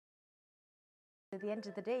At the end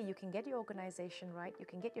of the day, you can get your organization right, you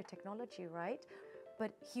can get your technology right,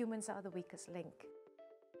 but humans are the weakest link.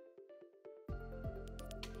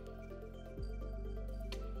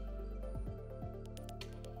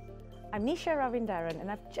 I'm Nisha Rawindarin,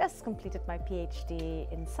 and I've just completed my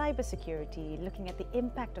PhD in cybersecurity, looking at the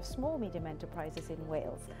impact of small medium enterprises in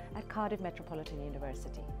Wales at Cardiff Metropolitan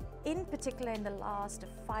University. In particular, in the last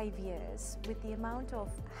 5 years, with the amount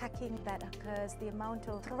of hacking that occurs, the amount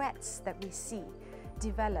of threats that we see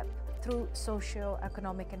develop through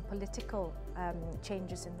socio-economic and political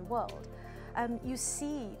changes in the world, you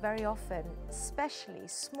see very often, especially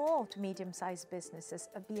small to medium-sized businesses,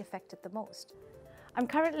 be affected the most. I'm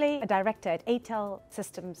currently a director at ATEL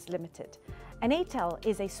Systems Limited, and ATEL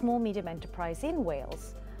is a small medium enterprise in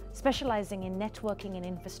Wales specialising in networking and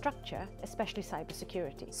infrastructure, especially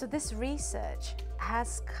cybersecurity. So this research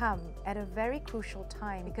has come at a very crucial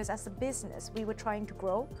time because as a business we were trying to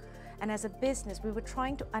grow, and as a business we were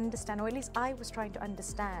trying to understand, or at least I was trying to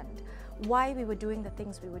understand, why we were doing the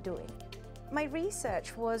things we were doing. My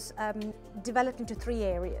research was developed into 3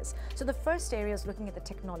 areas. So the first area was looking at the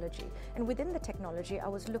technology, and within the technology I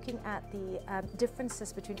was looking at the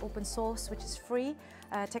differences between open source, which is free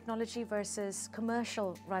technology, versus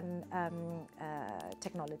commercial run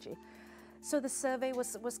technology. So the survey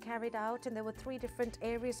was carried out, and there were 3 different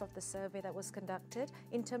areas of the survey that was conducted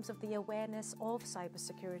in terms of the awareness of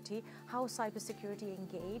cybersecurity, how cybersecurity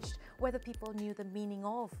engaged, whether people knew the meaning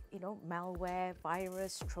of, malware,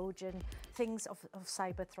 virus, Trojan, things of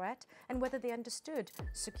cyber threat, and whether they understood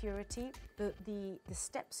security, the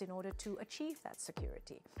steps in order to achieve that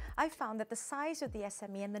security. I found that the size of the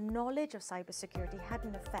SME and the knowledge of cybersecurity had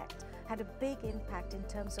an effect, had a big impact in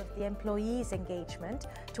terms of the employees' engagement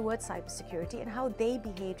towards cybersecurity and how they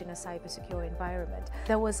behaved in a cybersecure environment.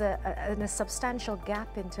 There was a substantial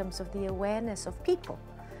gap in terms of the awareness of people,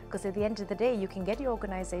 because at the end of the day you can get your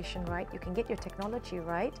organization right, you can get your technology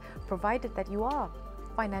right, provided that you are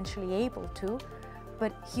financially able to,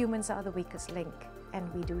 but humans are the weakest link, and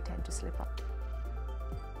we do tend to slip up.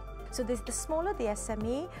 So the smaller the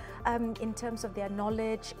SME, in terms of their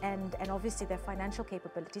knowledge and obviously their financial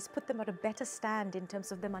capabilities, put them at a better stand in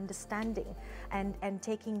terms of them understanding and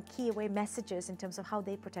taking key away messages in terms of how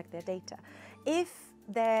they protect their data. If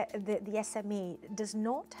the SME does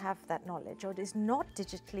not have that knowledge or is not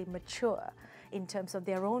digitally mature in terms of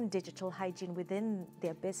their own digital hygiene within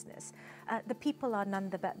their business, the people are none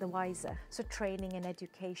the wiser. So training and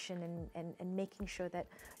education and making sure that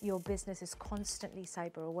your business is constantly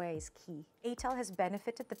cyber aware is key. ATEL has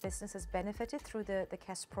benefited, the business has benefited through the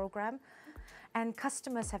CAS program, and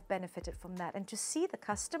customers have benefited from that. And to see the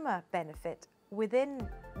customer benefit within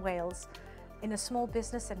Wales in a small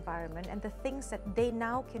business environment, and the things that they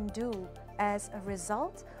now can do as a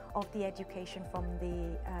result of the education from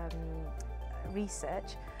the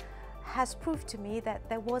research, has proved to me that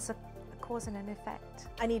there was a cause and an effect.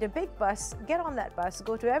 I need a big bus, get on that bus,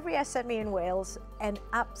 go to every SME in Wales and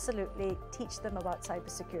absolutely teach them about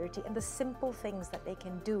cybersecurity and the simple things that they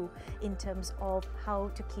can do in terms of how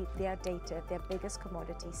to keep their data, their biggest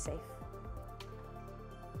commodity, safe.